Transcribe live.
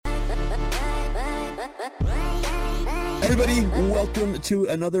Everybody, welcome to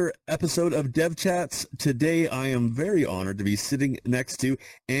another episode of Dev Chats. Today, I am very honored to be sitting next to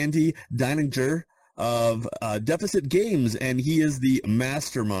Andy Deininger of Deficit Games, and he is the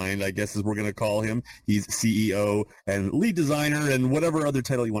mastermind, I guess as we're going to call him. He's CEO and lead designer and whatever other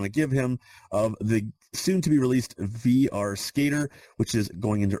title you want to give him of the soon-to-be-released VR Skater, which is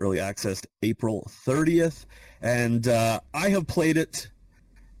going into early access April 30th. And I have played it.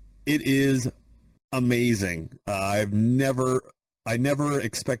 It is amazing. I never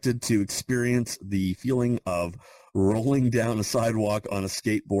expected to experience the feeling of rolling down a sidewalk on a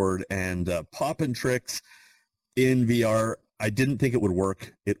skateboard and popping tricks in VR. I didn't think it would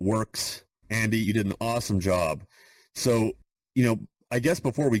work. It works. Andy, you did an awesome job. So, I guess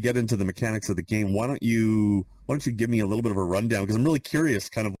before we get into the mechanics of the game, why don't you give me a little bit of a rundown? Because I'm really curious,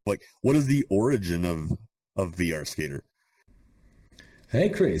 kind of like, what is the origin of VR Skater? Hey,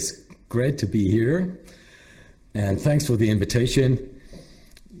 Chris. Great to be here. And thanks for the invitation.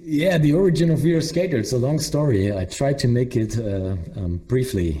 Yeah, the origin of VR Skater, it's a long story. I tried to make it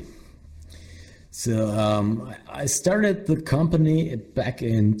briefly. So I started the company back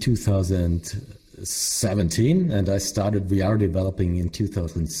in 2017, and I started VR developing in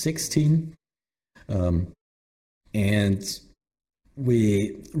 2016. And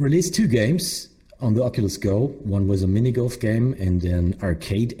we released 2 games on the Oculus Go. One was a mini golf game and an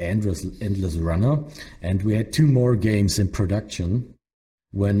arcade endless runner. And we had 2 more games in production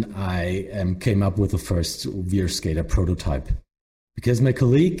when I came up with the first VR Skater prototype. Because my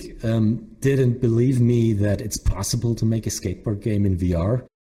colleague didn't believe me that it's possible to make a skateboard game in VR.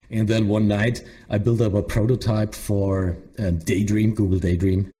 And then one night I built up a prototype for Daydream, Google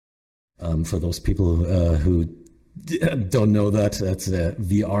Daydream. For those people who don't know that, that's a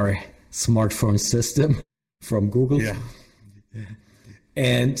VR smartphone system from Google. Yeah.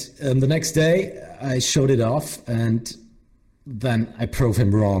 And the next day I showed it off, and then I proved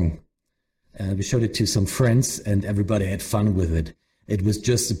him wrong. We showed it to some friends and everybody had fun with it. It was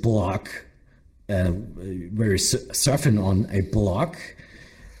just a block, we're surfing on a block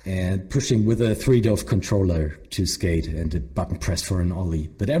and pushing with a 3-DOF controller to skate and a button press for an ollie.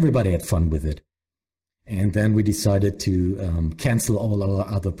 But everybody had fun with it. And then we decided to cancel all our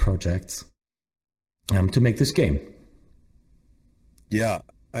other projects to make this game. Yeah,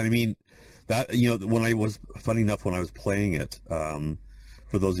 I mean, that, funny enough, when I was playing it,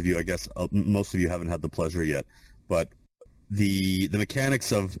 for those of you, I guess most of you haven't had the pleasure yet, but the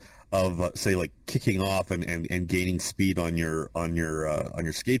mechanics of say like kicking off and gaining speed on your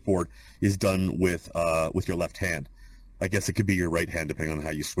skateboard is done with your left hand. I guess it could be your right hand depending on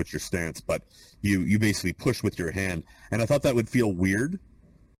how you switch your stance, but you basically push with your hand. And I thought that would feel weird,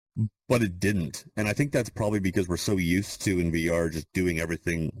 but it didn't. And I think that's probably because we're so used to in VR just doing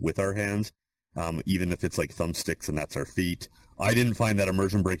everything with our hands, even if it's like thumbsticks and that's our feet. I didn't find that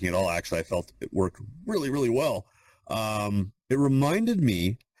immersion breaking at all. Actually, I felt it worked really, really well. It reminded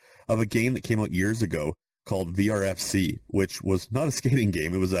me of a game that came out years ago called VRFC, which was not a skating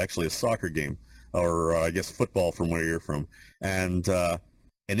game. It was actually a soccer game. Or I guess football from where you're from, and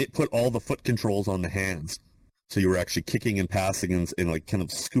it put all the foot controls on the hands, so you were actually kicking and passing and like kind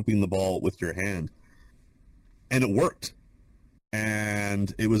of scooping the ball with your hand, and it worked.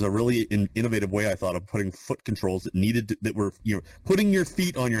 And it was a really innovative way, I thought, of putting foot controls that were putting your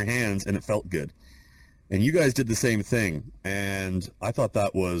feet on your hands, and it felt good. And you guys did the same thing, and I thought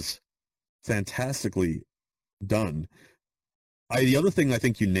that was fantastically done. The other thing I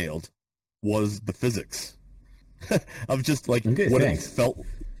think you nailed was the physics of just like what it felt,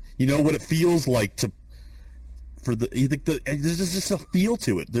 what it feels like there's just a feel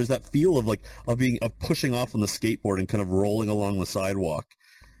to it. There's that feel of pushing off on the skateboard and kind of rolling along the sidewalk,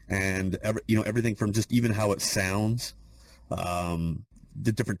 and everything from just even how it sounds,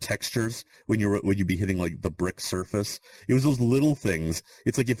 the different textures when you'd be hitting like the brick surface. It was those little things.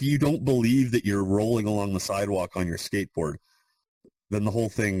 It's like if you don't believe that you're rolling along the sidewalk on your skateboard, then the whole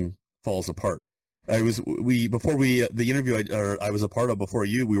thing falls apart. The interview I was a part of before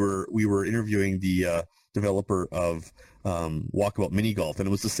you, we were interviewing the developer of Walkabout Mini Golf, and it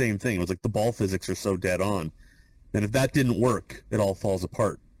was the same thing. It was like the ball physics are so dead on, and if that didn't work, it all falls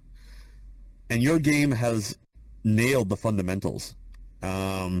apart. And your game has nailed the fundamentals,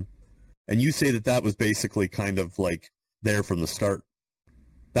 and you say that was basically kind of like there from the start.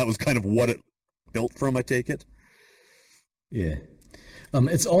 That was kind of what it built from, I take it. Yeah.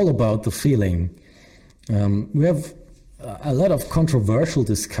 It's all about the feeling. We have a lot of controversial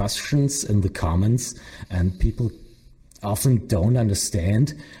discussions in the comments, and people often don't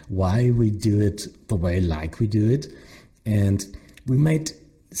understand why we do it the way like we do it. And we made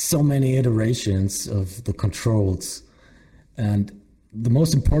so many iterations of the controls. And the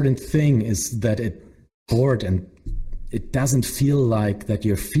most important thing is that it board and it doesn't feel like that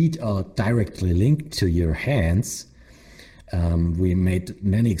your feet are directly linked to your hands. We made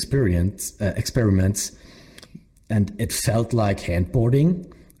many experiments, and it felt like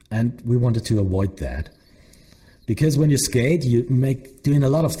handboarding, and we wanted to avoid that. Because when you skate, you make doing a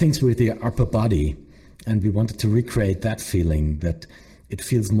lot of things with your upper body, and we wanted to recreate that feeling, that it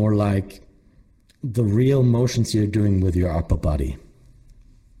feels more like the real motions you're doing with your upper body.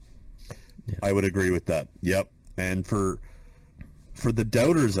 Yeah. I would agree with that. Yep. And for the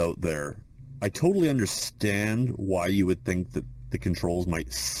doubters out there, I totally understand why you would think that the controls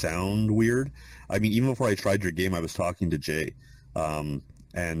might sound weird. I mean, even before I tried your game, I was talking to Jay, and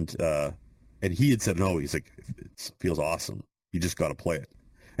he had said, no, he's like, it feels awesome. You just got to play it.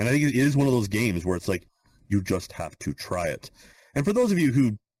 And I think it is one of those games where it's like, you just have to try it. And for those of you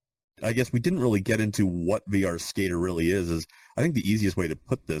who, I guess we didn't really get into what VR Skater really is I think the easiest way to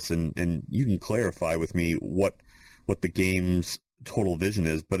put this, and you can clarify with me what the game's total vision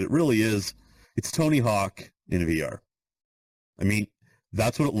is, but it really is, it's Tony Hawk in VR. I mean,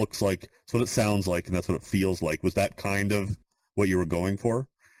 that's what it looks like, that's what it sounds like, and that's what it feels like. Was that kind of what you were going for?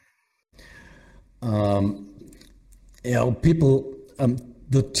 People,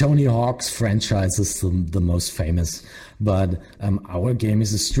 the Tony Hawk's franchise is the most famous, but our game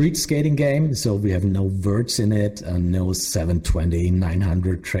is a street skating game, so we have no verts in it, no 720,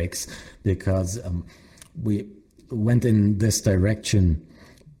 900 tricks, because we went in this direction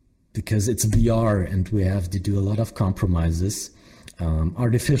because it's VR and we have to do a lot of compromises.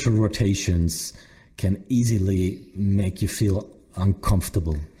 Artificial rotations can easily make you feel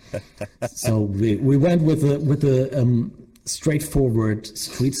uncomfortable. So we went with a straightforward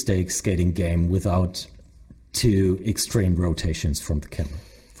street skating game without too extreme rotations for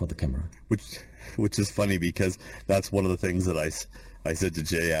the camera. Which is funny, because that's one of the things that I said to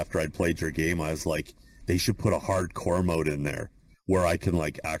Jay after I'd played your game. I was like, they should put a hardcore mode in there where I can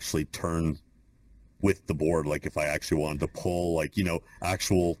like actually turn with the board, like if I actually wanted to pull, like, you know,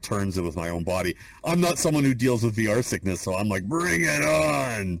 actual turns it with my own body. I'm not someone who deals with VR sickness, so I'm like, bring it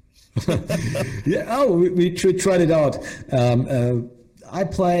on. Yeah. Oh, we tried it out. I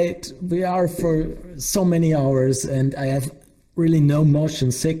played VR for so many hours, and I have really no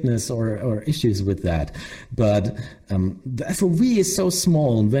motion sickness or issues with that. But the FOV is so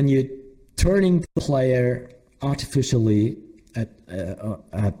small, and when you're turning the player artificially at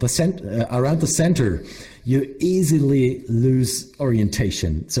the center, around the center, you easily lose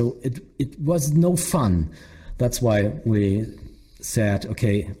orientation. So it was no fun. That's why we said,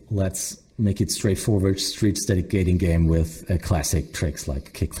 okay, let's make it straightforward street skating game with classic tricks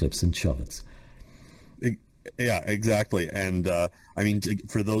like kickflips and shove-its. Yeah, exactly. And I mean,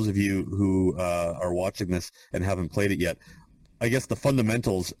 for those of you who are watching this and haven't played it yet, I guess the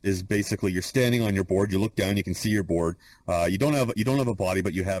fundamentals is basically you're standing on your board, you look down, you can see your board. You don't have a body,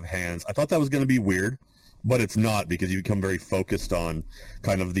 but you have hands. I thought that was going to be weird, but it's not, because you become very focused on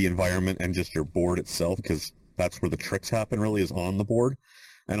kind of the environment and just your board itself, because that's where the tricks happen, really, is on the board.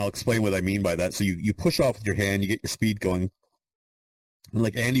 And I'll explain what I mean by that. So you push off with your hand, you get your speed going. And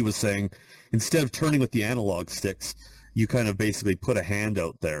like Andy was saying, instead of turning with the analog sticks, you kind of basically put a hand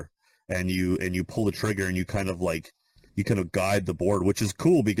out there and you pull the trigger, and you kind of guide the board, which is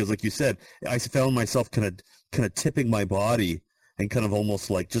cool, because like you said, I found myself kind of tipping my body and kind of almost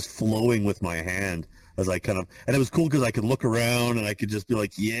like just flowing with my hand as I and it was cool because I could look around and I could just be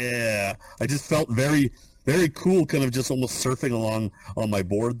like, yeah, I just felt very, very cool, kind of just almost surfing along on my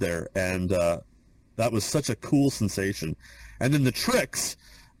board there. And that was such a cool sensation. And then the tricks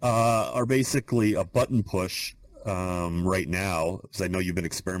are basically a button push right now, because I know you've been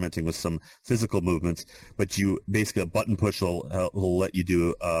experimenting with some physical movements, but basically a button push will let you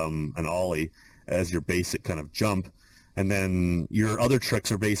do an ollie as your basic kind of jump. And then your other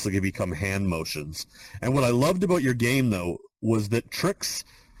tricks are basically become hand motions. And what I loved about your game, though, was that tricks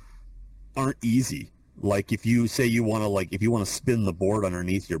aren't easy. Like if you say you want to spin the board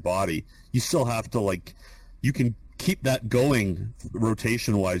underneath your body, you still have to you can keep that going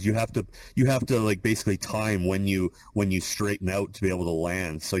rotation wise. You have to basically time when you straighten out to be able to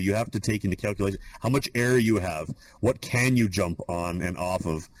land. So you have to take into calculation how much air you have, what can you jump on and off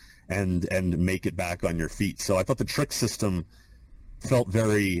of, and make it back on your feet. So I thought the trick system felt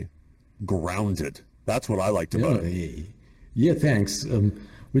very grounded. That's what I liked about it. Yeah, thanks.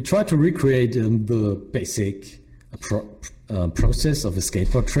 We tried to recreate the basic process of a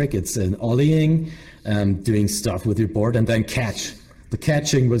skateboard trick. It's an ollieing, doing stuff with your board, and then catch The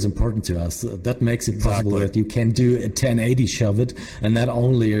catching was important to us. That makes it possible Exactly. that you can do a 1080 shove it and not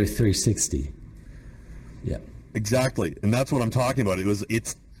only a 360. Yeah. Exactly, and that's what I'm talking about.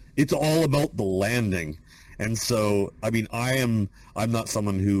 It's all about the landing, and so I mean I'm not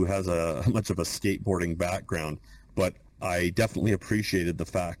someone who has a much of a skateboarding background, but I definitely appreciated the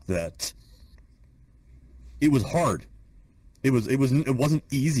fact that it was hard. It wasn't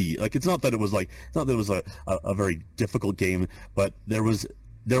easy. Like it's not that it was a very difficult game, but there was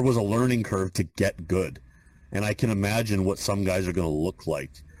a learning curve to get good, and I can imagine what some guys are going to look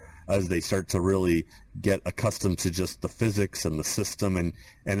like as they start to really get accustomed to just the physics and the system,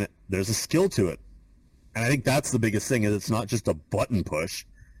 and there's a skill to it. And I think that's the biggest thing, is it's not just a button push.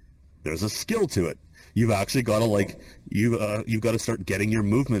 There's a skill to it. You've actually got to you've got to start getting your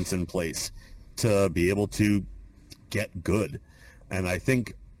movements in place to be able to get good. And I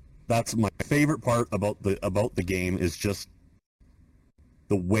think that's my favorite part about the game, is just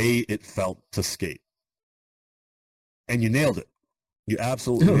the way it felt to skate. And you nailed it. You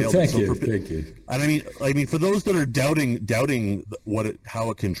absolutely nailed it. Thank you. And I mean, for those that are doubting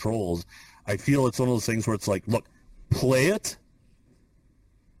how it controls, I feel it's one of those things where it's like, look, play it,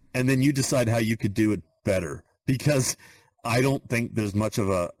 and then you decide how you could do it better. Because I don't think there's much of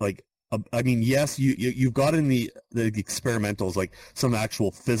I mean, yes, you've got in the experimentals like some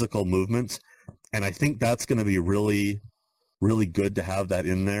actual physical movements, and I think that's going to be really, really good to have that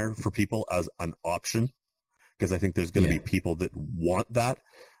in there for people as an option. Because I think there's going to be people that want that.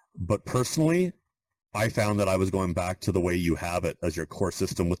 But personally, I found that I was going back to the way you have it as your core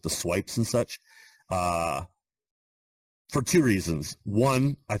system with the swipes and such, for two reasons.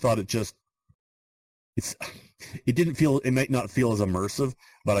 One, I thought it might not feel as immersive,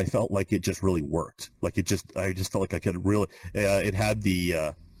 but I felt like it just really worked. Like I just felt like I could really, it had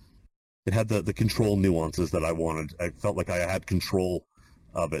the control nuances that I wanted. I felt like I had control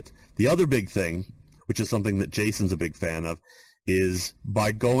of it. The other big thing, which is something that Jason's a big fan of, is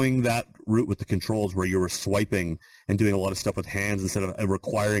by going that route with the controls where you were swiping and doing a lot of stuff with hands instead of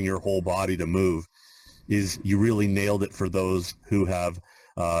requiring your whole body to move, is you really nailed it for those who have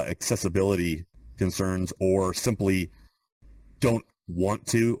accessibility concerns or simply don't want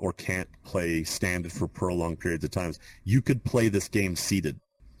to or can't play standard for prolonged periods of times. You could play this game seated.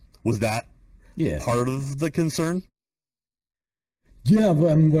 Was that part of the concern? Yeah,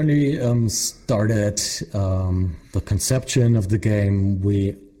 when we started the conception of the game,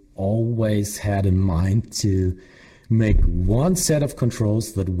 we always had in mind to make one set of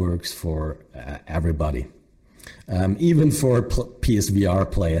controls that works for everybody, even for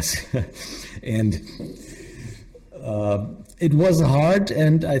PSVR players. And it was hard,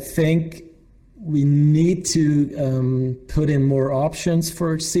 and I think we need to put in more options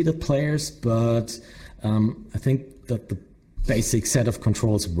for seated players, but I think that the basic set of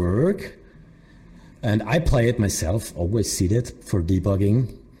controls work, and I play it myself, always seated for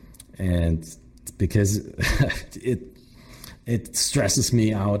debugging, and because it stresses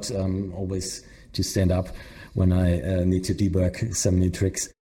me out always to stand up when I need to debug some new tricks.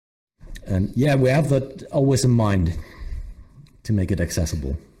 And yeah, we have that always in mind to make it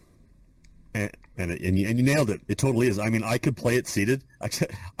accessible. And you nailed it. It totally is. I mean, I could play it seated.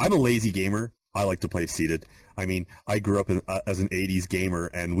 I'm a lazy gamer. I like to play seated. I mean, I grew up as an 80s gamer,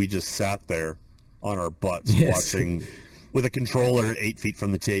 and we just sat there on our butts watching with a controller 8 feet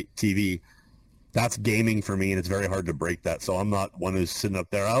from the TV. That's gaming for me, and it's very hard to break that. So I'm not one who's sitting up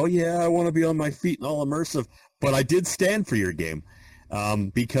there, oh, yeah, I want to be on my feet and all immersive. But I did stand for your game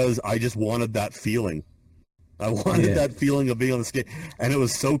because I just wanted that feeling. I wanted that feeling of being on the skate, and it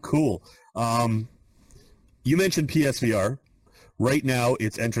was so cool. You mentioned PSVR. Right now,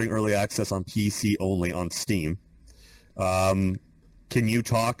 it's entering early access on PC only on Steam. Can you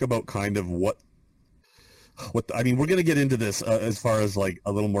talk about kind of what I mean, we're going to get into this as far as like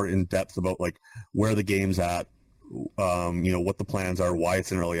a little more in depth about like where the game's at, what the plans are, why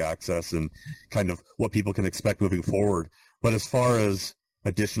it's in early access, and kind of what people can expect moving forward. But as far as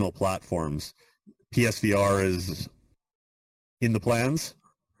additional platforms, PSVR is in the plans?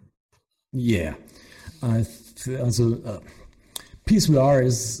 Yeah. PSVR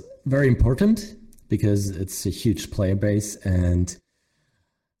is very important because it's a huge player base, and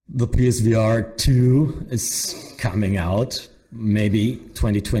the PSVR 2 is coming out maybe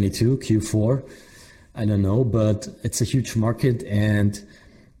 2022 Q4. I don't know, but it's a huge market, and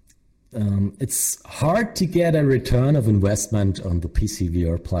it's hard to get a return of investment on the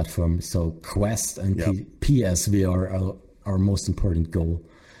PCVR platform. So Quest and PSVR are our most important goal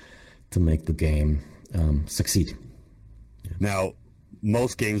to make the game succeed. Now,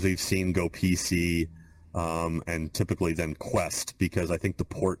 most games we've seen go PC and typically then Quest, because I think the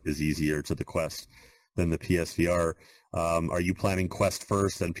port is easier to the Quest than the PSVR. Are you planning Quest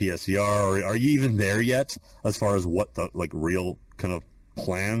first, then PSVR, or are you even there yet as far as what the like real kind of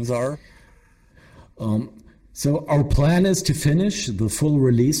plans are? So our plan is to finish the full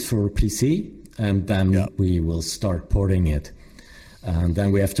release for PC, and then we will start porting it. And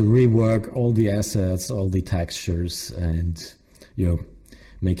then we have to rework all the assets, all the textures, and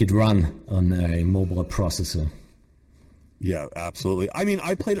make it run on a mobile processor. Yeah, absolutely. I mean,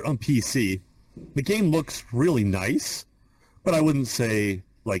 I played it on PC. The game looks really nice, but I wouldn't say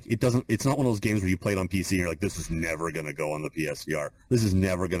like it's not one of those games where you play it on PC and you're like, this is never going to go on the PSVR. This is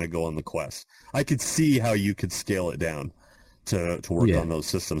never going to go on the Quest. I could see how you could scale it down to work on those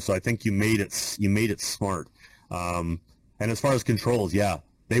systems. So I think you made it smart. And as far as controls,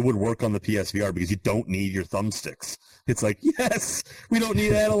 they would work on the PSVR because you don't need your thumbsticks. It's like, yes, we don't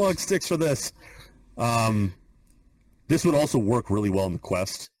need analog sticks for this. This would also work really well on the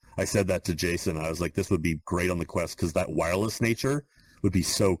Quest. I said that to Jason. I was like, this would be great on the Quest because that wireless nature would be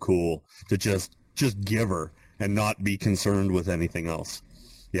so cool to just give her and not be concerned with anything else.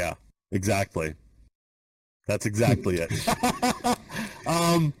 Yeah, exactly. That's exactly it.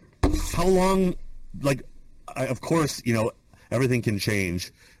 How long, like, of course, everything can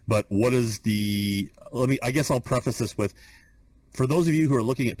change, but what is I guess I'll preface this with, for those of you who are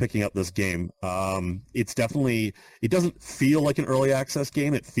looking at picking up this game, it doesn't feel like an early access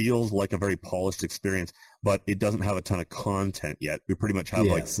game. It feels like a very polished experience, but it doesn't have a ton of content yet. We pretty much have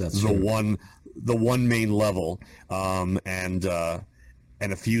the one main level, and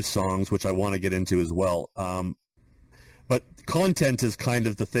a few songs, which I want to get into as well. But content is kind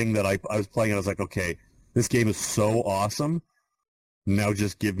of the thing that I was playing, and I was like, okay, this game is so awesome. Now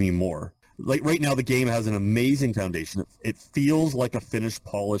just give me more. Like right now, the game has an amazing foundation. It feels like a finished,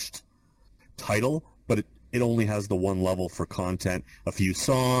 polished title, but it only has the one level for content, a few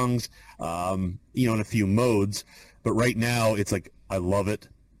songs, and a few modes. But right now, it's like, I love it.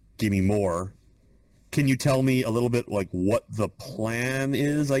 Give me more. Can you tell me a little bit like what the plan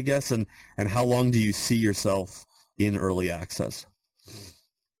is, I guess, and how long do you see yourself in early access?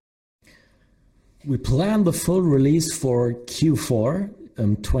 We plan the full release for Q4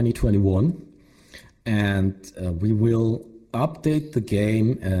 2021, and we will update the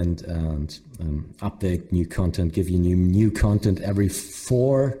game and update new content, give you new content every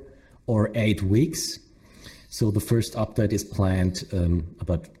 4 or 8 weeks. So the first update is planned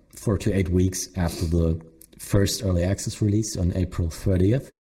about 4 to 8 weeks after the first early access release on April 30th.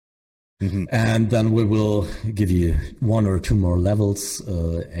 Mm-hmm. And then we will give you 1 or 2 more levels,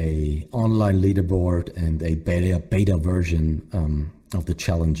 a online leaderboard, and a beta version of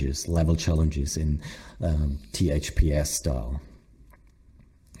the level challenges in THPS style.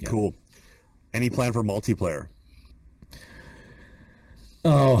 Yeah. Cool. Any plan for multiplayer?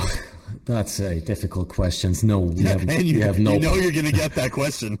 Oh, that's a difficult question. No, we have no. You know you're going to get that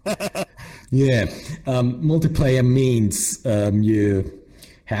question. Yeah, multiplayer means you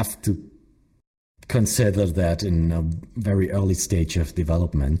have to consider that in a very early stage of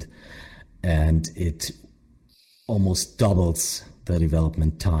development, and it almost doubles the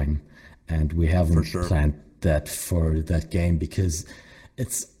development time, and we haven't planned that for that game because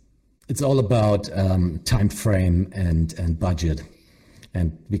it's all about time frame and budget,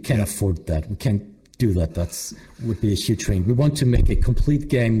 and we can't afford that. We can't do that. That would be a huge thing. We want to make a complete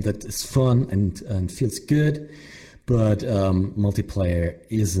game that is fun and feels good, but multiplayer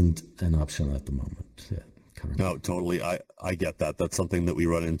isn't an option at the moment. Currently. No, totally. I get that. That's something that we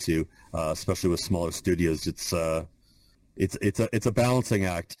run into, especially with smaller studios. It's a balancing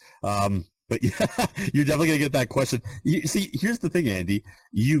act. But yeah, you're definitely gonna get that question. See, here's the thing, Andy.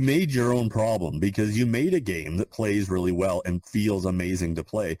 You made your own problem because you made a game that plays really well and feels amazing to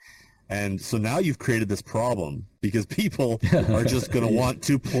play. And so now you've created this problem because people are just going to want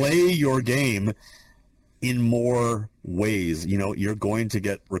to play your game in more ways. You're going to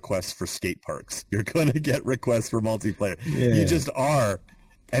get requests for skate parks. You're going to get requests for multiplayer. Yeah. You just are.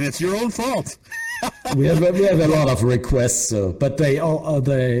 And it's your own fault. we have a lot of requests, but there are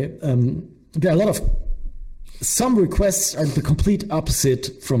a lot of, some requests are the complete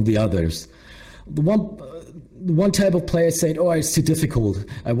opposite from the others. The one type of player said, "Oh, it's too difficult.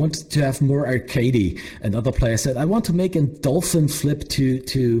 I want to have more arcadey." Another player said, "I want to make a dolphin flip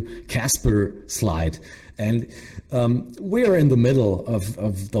to Casper slide." And we're in the middle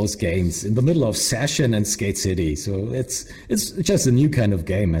of those games, in the middle of Session and Skate City. So it's just a new kind of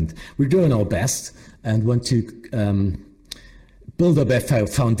game, and we're doing our best and want to build up a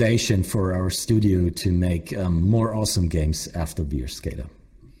foundation for our studio to make more awesome games after VR Skater.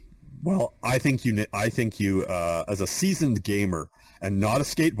 Well, I think you, as a seasoned gamer and not a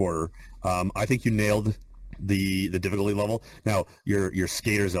skateboarder, I think you nailed the difficulty level. Now, your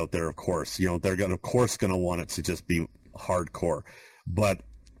skaters out there, of course, they're of course gonna want it to just be hardcore, but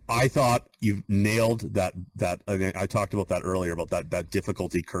I thought you nailed that. I talked about that earlier about that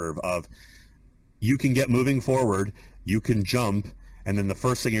difficulty curve of you can get moving forward, you can jump, and then the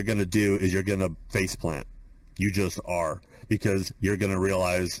first thing you're gonna do is you're gonna face plant. You just are, because you're gonna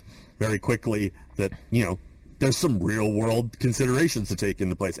realize very quickly that there's some real world considerations to take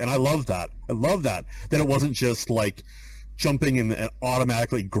into place. And I love that. That it wasn't just like jumping and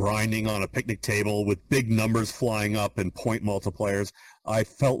automatically grinding on a picnic table with big numbers flying up and point multipliers. I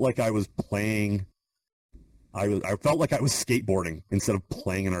felt like I was playing. I felt like I was skateboarding instead of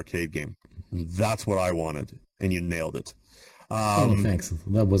playing an arcade game. And that's what I wanted, and you nailed it. Thanks.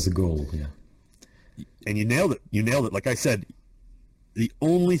 That was the goal. Yeah. And you nailed it. You nailed it. Like I said, the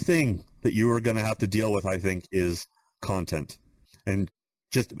only thing that you are going to have to deal with, I think, is content. And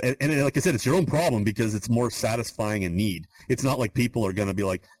like I said, it's your own problem because it's more satisfying a need. It's not like people are going to be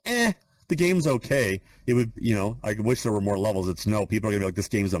like, the game's okay. It would, I wish there were more levels. It's no, people are going to be like, this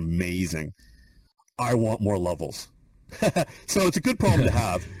game's amazing. I want more levels. So it's a good problem to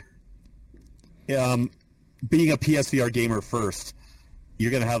have. Being a PSVR gamer first,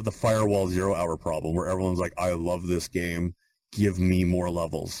 you're going to have the firewall 0 hour problem where everyone's like, I love this game. Give me more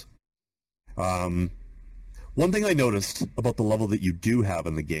levels. One thing I noticed about the level that you do have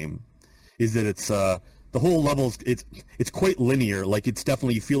in the game is that it's the whole levels. It's quite linear. Like it's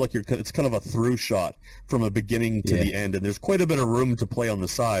definitely, you feel like it's kind of a through shot from a beginning to the end, and there's quite a bit of room to play on the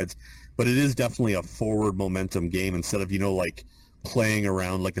sides. But it is definitely a forward momentum game instead of like playing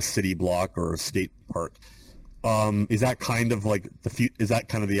around like a city block or a skate park. Is that kind of like is that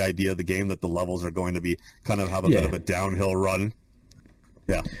kind of the idea of the game, that the levels are going to be kind of have a bit of a downhill run?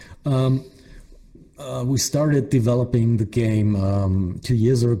 Yeah. We started developing the game 2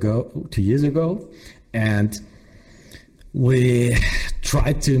 years ago, and we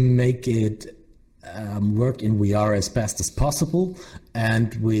tried to make it work in VR as best as possible.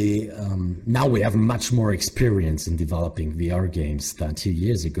 And we now we have much more experience in developing VR games than 2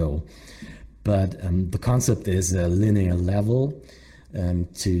 years ago. But the concept is a linear level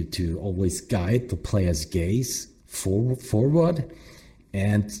to always guide the player's gaze forward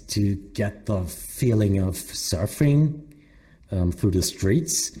and to get the feeling of surfing through the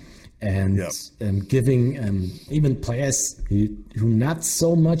streets, and giving even players who not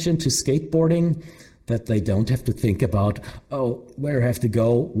so much into skateboarding that they don't have to think about, where I have to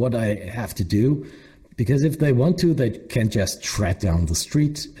go, what I have to do. Because if they want to, they can just tread down the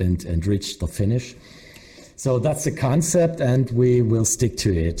street and reach the finish. So that's the concept, and we will stick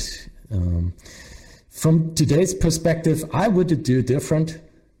to it. From today's perspective, I would do different,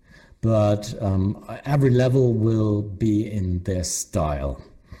 but every level will be in their style.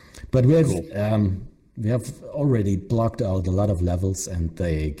 But we have already blocked out a lot of levels, and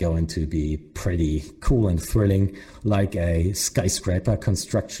they going to be pretty cool and thrilling, like a skyscraper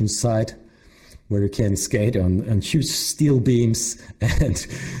construction site, where you can skate on huge steel beams, and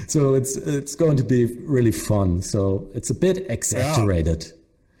so it's going to be really fun. So it's a bit exaggerated.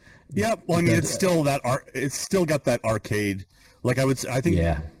 Yeah, well, I mean, it's still it's still got that arcade. Like I think.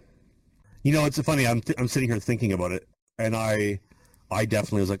 Yeah. It's funny. I'm sitting here thinking about it, and I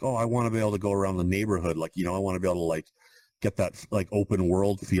definitely was like, I want to be able to go around the neighborhood. Like, I want to be able to like get that like open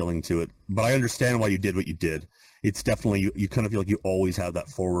world feeling to it. But I understand why you did what you did. It's definitely, you kind of feel like you always have that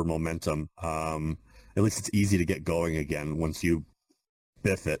forward momentum. At least it's easy to get going again once you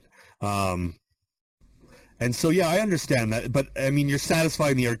biff it. And so, yeah, I understand that. But, I mean, you're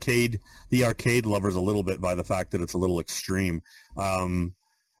satisfying the arcade lovers a little bit by the fact that it's a little extreme.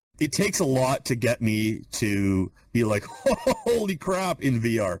 It takes a lot to get me to be like, holy crap, in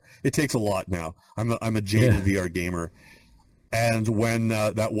VR. It takes a lot now. I'm a jaded VR gamer. And when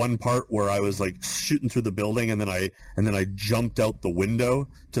that one part where I was like shooting through the building and then I jumped out the window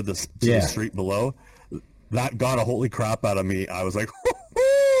to the street below, that got a holy crap out of me. I was like,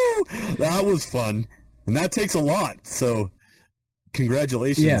 that was fun, and that takes a lot. So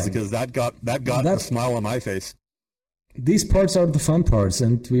congratulations, because that got a smile on my face. These parts are the fun parts,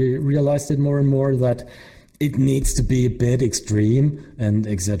 and we realized it more and more that it needs to be a bit extreme and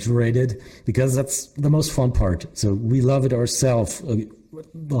exaggerated, because that's the most fun part. So we love it ourselves.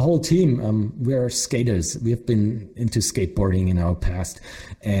 The whole team, we are skaters. We have been into skateboarding in our past,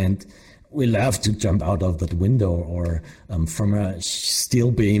 and we love to jump out of that window or from a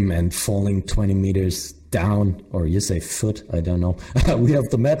steel beam and falling 20 meters down, or you say foot, I don't know. We have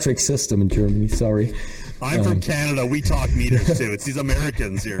the metric system in Germany, sorry. I'm from Canada. We talk meters too. It's these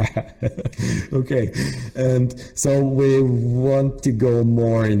Americans here. Okay. And so we want to go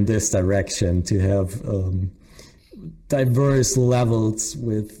more in this direction, to have diverse levels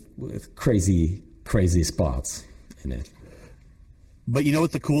with crazy spots in it. But you know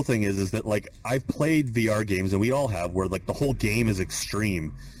what the cool thing is that like I've played VR games, and we all have, where like the whole game is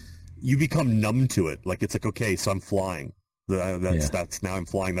extreme. You become numb to it. Like it's like, okay, so I'm flying. That's now I'm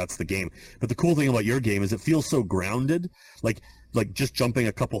flying. That's the game. But the cool thing about your game is it feels so grounded. Like just jumping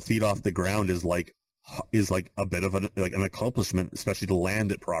a couple feet off the ground is like a bit of an accomplishment, especially to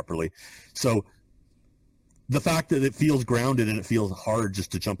land it properly. So the fact that it feels grounded and it feels hard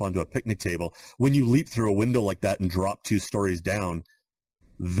just to jump onto a picnic table, when you leap through a window like that and drop 2 stories down,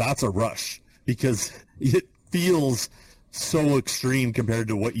 that's a rush, because it feels so extreme compared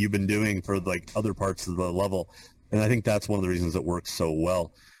to what you've been doing for like other parts of the level. And I think that's one of the reasons it works so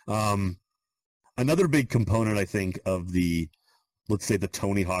well. Another big component, I think, of let's say the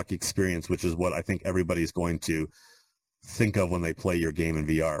Tony Hawk experience, which is what I think everybody's going to think of when they play your game in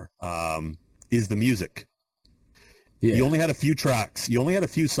VR, is the music. Yeah. You only had a few tracks. You only had a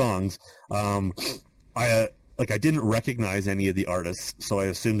few songs. I didn't recognize any of the artists, so I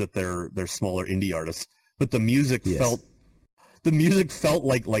assumed that they're smaller indie artists. But the music felt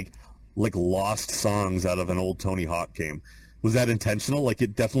like lost songs out of an old Tony Hawk game. Was that intentional? Like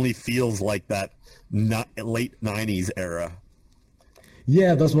it definitely feels like that late 90s era.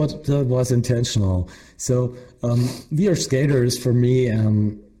 Yeah, that was intentional. So VR Skaters, for me,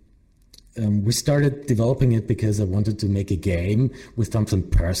 we started developing it because I wanted to make a game with something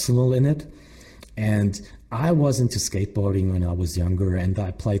personal in it. And I was into skateboarding when I was younger, and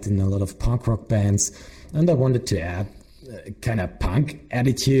I played in a lot of punk rock bands, and I wanted to add kind of punk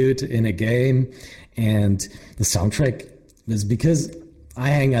attitude in a game. And the soundtrack was because I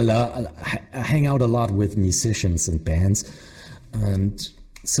hang out a lot with musicians and bands, and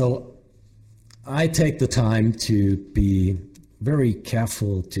so I take the time to be very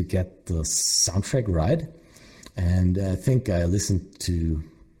careful to get the soundtrack right. And I think I listened to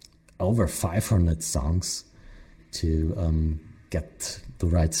over 500 songs to get the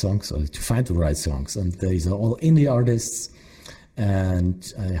right songs, or to find the right songs. And these are all indie artists.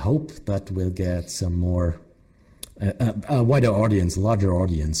 And I hope that we'll get some more, a wider audience, larger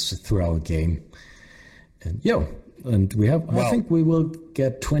audience through our game. And we have, I think we will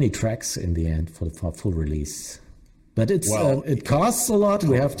get 20 tracks in the end for full release. But it costs a lot.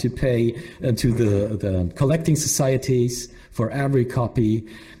 We have to pay to the collecting societies for every copy,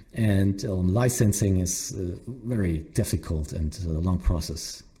 and licensing is very difficult and a long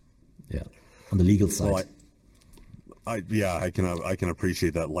process. Yeah, on the legal side. Well, I can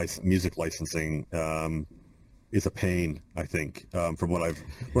appreciate that. Music licensing is a pain, I think, from what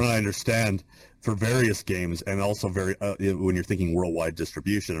I understand, for various games, and also when you're thinking worldwide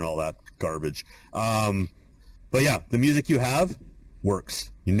distribution and all that garbage. But yeah, the music you have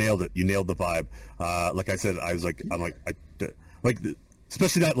works. You nailed it. You nailed the vibe. Like I said, especially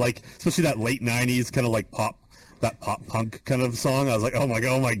that late '90s kind of like pop punk kind of song. I was like, oh my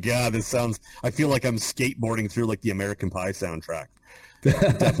god, this sounds. I feel like I'm skateboarding through like the American Pie soundtrack.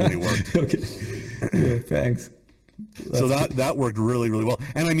 That definitely worked. Okay. Yeah, thanks. So that worked really, really well.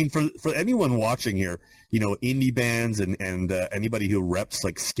 And I mean, for anyone watching here, indie bands and anybody who reps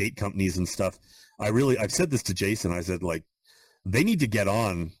like skate companies and stuff. I've said this to Jason. I said, like, they need to get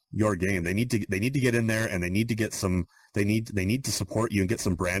on your game. They need to get in there, and they need to get some. They need to support you and get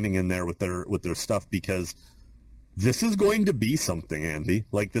some branding in there with their stuff, because this is going to be something, Andy.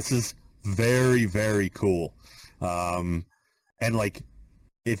 Like, this is very, very cool. And like,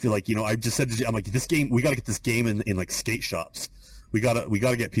 if you're like, I just said to you, I'm like, this game, we got to get this game in like skate shops. We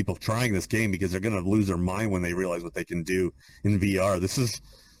gotta get people trying this game, because they're gonna lose their mind when they realize what they can do in VR. This is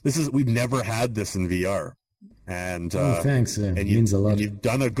we've never had this in VR, and thanks. And it means a lot. You've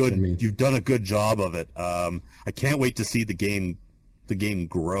done a good job of it. I can't wait to see the game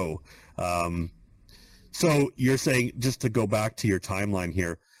grow. So you're saying, just to go back to your timeline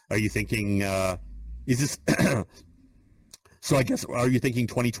here, are you thinking? Is this? So I guess, are you thinking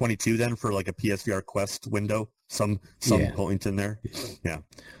 2022 then for like a PSVR Quest window? Some point in there? Yeah.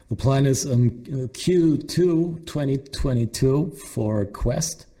 The plan is Q2 2022 for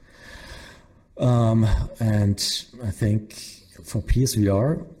Quest. And I think for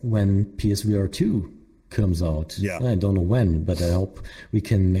PSVR, when PSVR 2 comes out. Yeah. I don't know when, but I hope we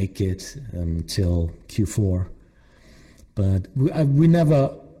can make it till Q4. But we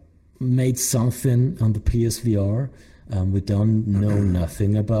never made something on the PSVR. We don't know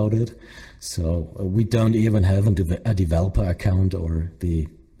nothing about it. So we don't even have a developer account or the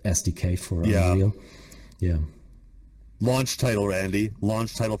SDK for Unreal. Yeah. Launch title, Randy.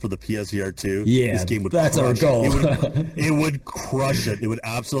 Launch title for the PSVR 2. Yeah, this game would that's our goal. It would crush it. It would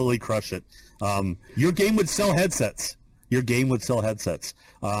absolutely crush it. Your game would sell headsets.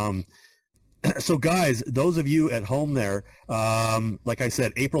 So guys, those of you at home there, like I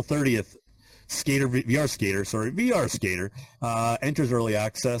said, April 30th, VR Skater enters early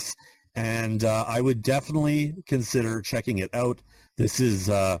access, and I would definitely consider checking it out. This is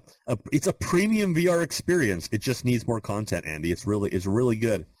it's a premium VR experience. It just needs more content, Andy. It's really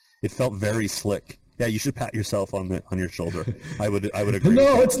good. It felt very slick. Yeah, you should pat yourself on your shoulder. I would agree.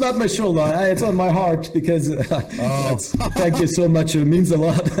 No, it's not my shoulder. It's on my heart because thank you so much. It means a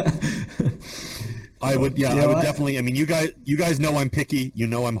lot. I would definitely. I mean, you guys know I'm picky. You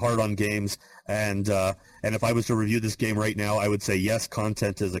know I'm hard on games, and if I was to review this game right now, I would say yes,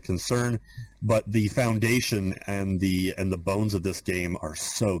 content is a concern, but the foundation and the bones of this game are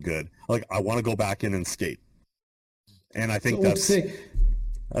so good. Like, I want to go back in and skate, and I think that's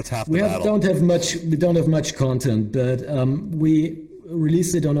half the battle. We don't have much content, but we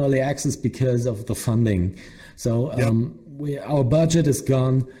released it on early access because of the funding. So our budget is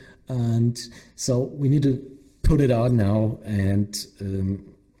gone. And so we need to put it out now. And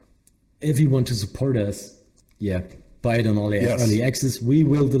if you want to support us, buy it on early access. We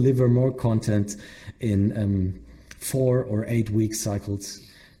will deliver more content in 4 or 8 week cycles.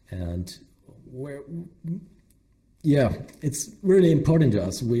 And it's really important to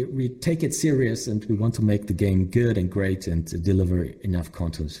us. We take it serious, and we want to make the game good and great and to deliver enough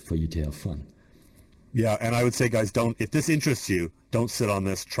content for you to have fun. Yeah, and I would say, guys, if this interests you, don't sit on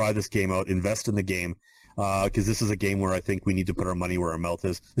this. Try this game out. Invest in the game, because this is a game where I think we need to put our money where our mouth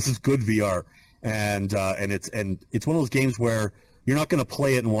is. This is good VR, and it's one of those games where you're not going to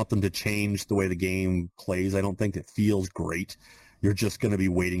play it and want them to change the way the game plays. I don't think it feels great. You're just going to be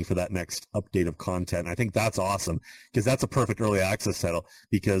waiting for that next update of content. And I think that's awesome, because that's a perfect early access title,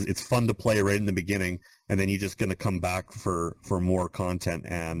 because it's fun to play right in the beginning, and then you're just going to come back for more content.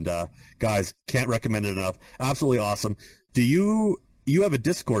 And guys, can't recommend it enough. Absolutely awesome. Do you have a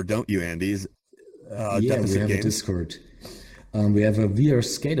Discord, don't you, Andy? We have a Discord. We have a VR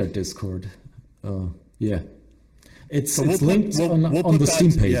Skater Discord. It's linked on the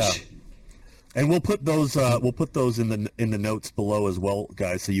Steam page. Yeah. And we'll put those in the notes below as well,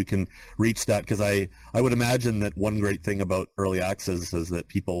 guys, so you can reach that, because I would imagine that one great thing about early access is that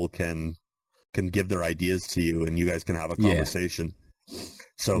people can give their ideas to you, and you guys can have a conversation.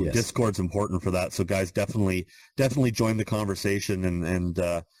 So Discord's important for that. So guys, definitely join the conversation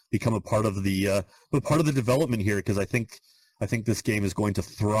and become a part of the development here, because I think this game is going to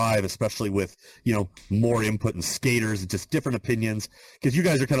thrive, especially with, more input and skaters and just different opinions, because you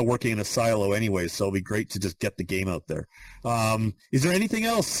guys are kind of working in a silo anyway, so it'll be great to just get the game out there. Is there anything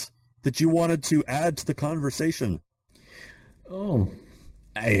else that you wanted to add to the conversation? Oh,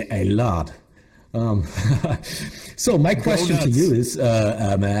 a lot. So my question to you is,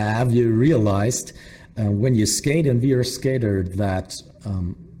 have you realized when you skate in VR Skater that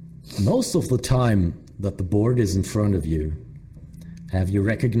most of the time that the board is in front of you, have you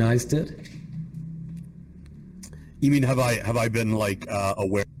recognized it? You mean have I been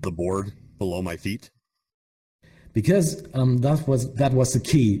aware of the board below my feet? Because that was the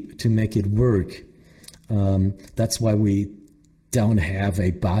key to make it work. That's why we don't have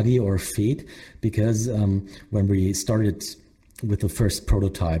a body or feet, because when we started with the first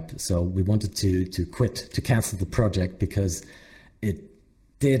prototype, so we wanted to cancel the project because it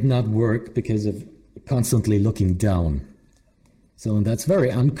did not work because of constantly looking down. So that's very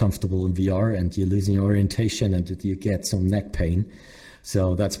uncomfortable in VR, and you're losing orientation and you get some neck pain.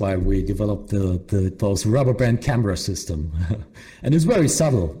 So that's why we developed those rubber band camera system. And it's very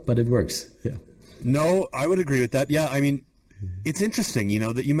subtle, but it works. Yeah. No, I would agree with that. Yeah, I mean, it's interesting,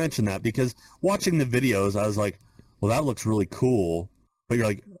 that you mentioned that, because watching the videos, I was like, well, that looks really cool. But you're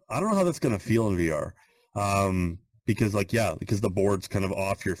like, I don't know how that's going to feel in VR. Because the board's kind of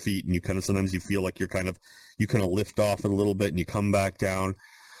off your feet, and you kind of, sometimes you feel like you kind of lift off a little bit and you come back down.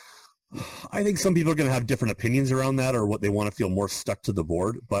 I think some people are going to have different opinions around that, or what they want to feel more stuck to the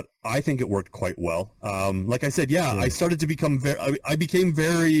board, but I think it worked quite well. Like I said, I started to become I became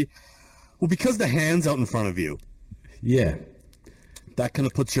very, well, because the hand's out in front of you. Yeah. That kind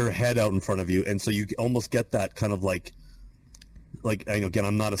of puts your head out in front of you, and so you almost get that kind of like again,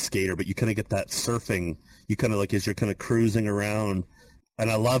 I'm not a skater, but you kind of get that surfing. You kind of as you're kind of cruising around, and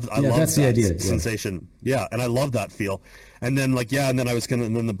I love that's that the idea, sensation. Yeah, and I love that feel. And then and then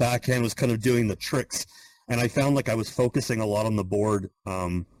and then the backhand was kind of doing the tricks, and I found I was focusing a lot on the board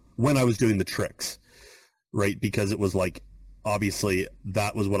when I was doing the tricks, right? Because it was like, obviously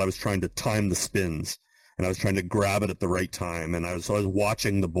that was what I was trying to time the spins, and I was trying to grab it at the right time, and I was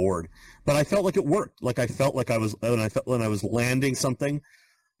watching the board, but I felt like it worked. Like I felt like when I was landing something,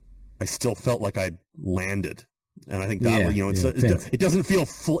 I still felt like I landed, and I think that it doesn't feel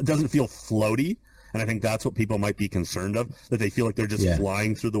floaty, and I think that's what people might be concerned of, that they feel like they're just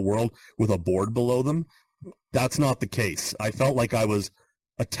flying through the world with a board below them. That's not the case. I felt like I was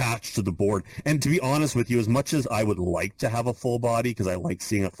attached to the board, and to be honest with you, as much as I would like to have a full body, because I like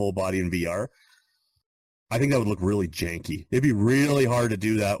seeing a full body in VR, I think that would look really janky. It'd be really hard to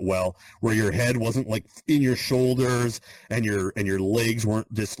do that well, where your head wasn't like in your shoulders, and your legs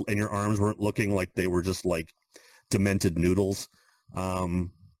weren't just, and your arms weren't looking like they were just like demented noodles.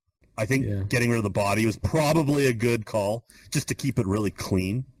 I think getting rid of the body was probably a good call, just to keep it really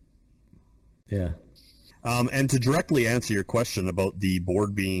clean. Yeah. And to directly answer your question about the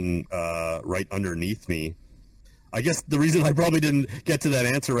board being right underneath me, I guess the reason I probably didn't get to that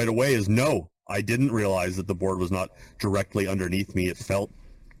answer right away is no. I didn't realize that the board was not directly underneath me. It felt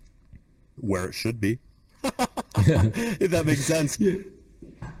where it should be. If that makes sense.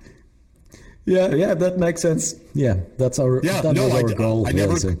 Yeah, that makes sense. Yeah, that's our goal.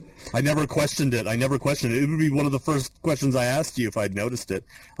 I never questioned it. It would be one of the first questions I asked you if I'd noticed it.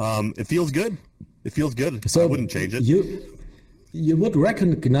 It feels good. It feels good. So I wouldn't change it. You would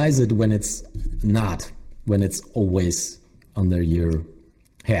recognize it when it's not, when it's always under your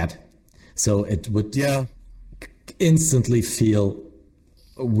head. So it would instantly feel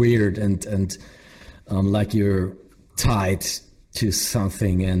weird and like you're tied to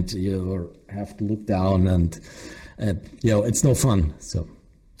something, and you have to look down, and it's no fun. So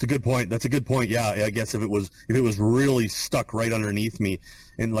it's a good point. That's a good point. Yeah, I guess if it was really stuck right underneath me,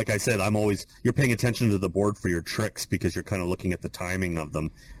 and like I said, you're paying attention to the board for your tricks because you're kind of looking at the timing of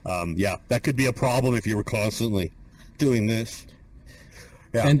them. That could be a problem if you were constantly doing this.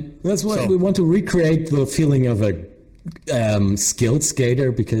 Yeah. And that's what we want to recreate, the feeling of a skilled skater,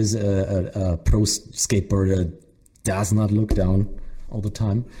 because a pro skateboarder does not look down all the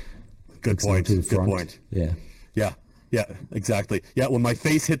time. Good point. Good point. Yeah, exactly. Yeah, when my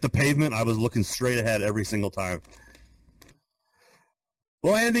face hit the pavement, I was looking straight ahead every single time.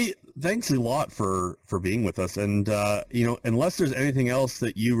 Well, Andy, thanks a lot for being with us. And, unless there's anything else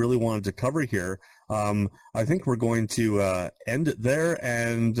that you really wanted to cover here, I think we're going to end it there.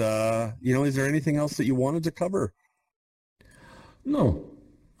 And, is there anything else that you wanted to cover? No,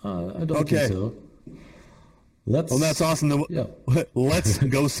 I don't think so. Well, that's awesome. Let's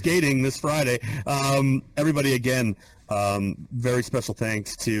go skating this Friday. Everybody, again, very special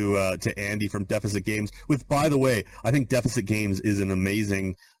thanks to Andy from Deficit Games. With, by the way, I think Deficit Games is an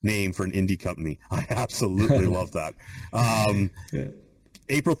amazing name for an indie company. I absolutely love that.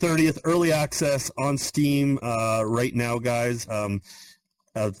 April 30th, early access on Steam right now, guys.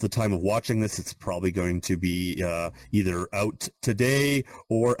 At the time of watching this, it's probably going to be either out today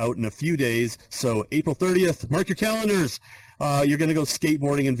or out in a few days. So April 30th, mark your calendars. You're going to go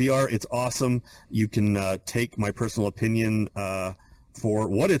skateboarding in VR. It's awesome. You can take my personal opinion for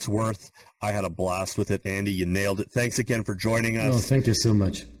what it's worth. I had a blast with it. Andy, you nailed it. Thanks again for joining us. Oh, thank you so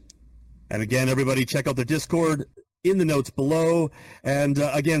much. And again, everybody, check out the Discord in the notes below. And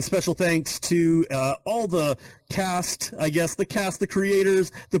again, special thanks to all the cast, the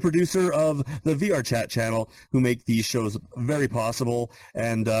creators, the producer of the VR Chat channel, who make these shows very possible.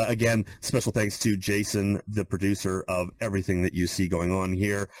 And again, special thanks to Jason, the producer of everything that you see going on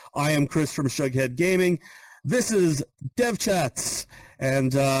here. I am Chris from Shughead Gaming. This is Dev Chats,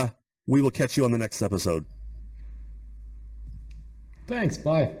 and we will catch you on the next episode. Thanks.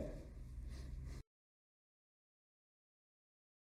 Bye.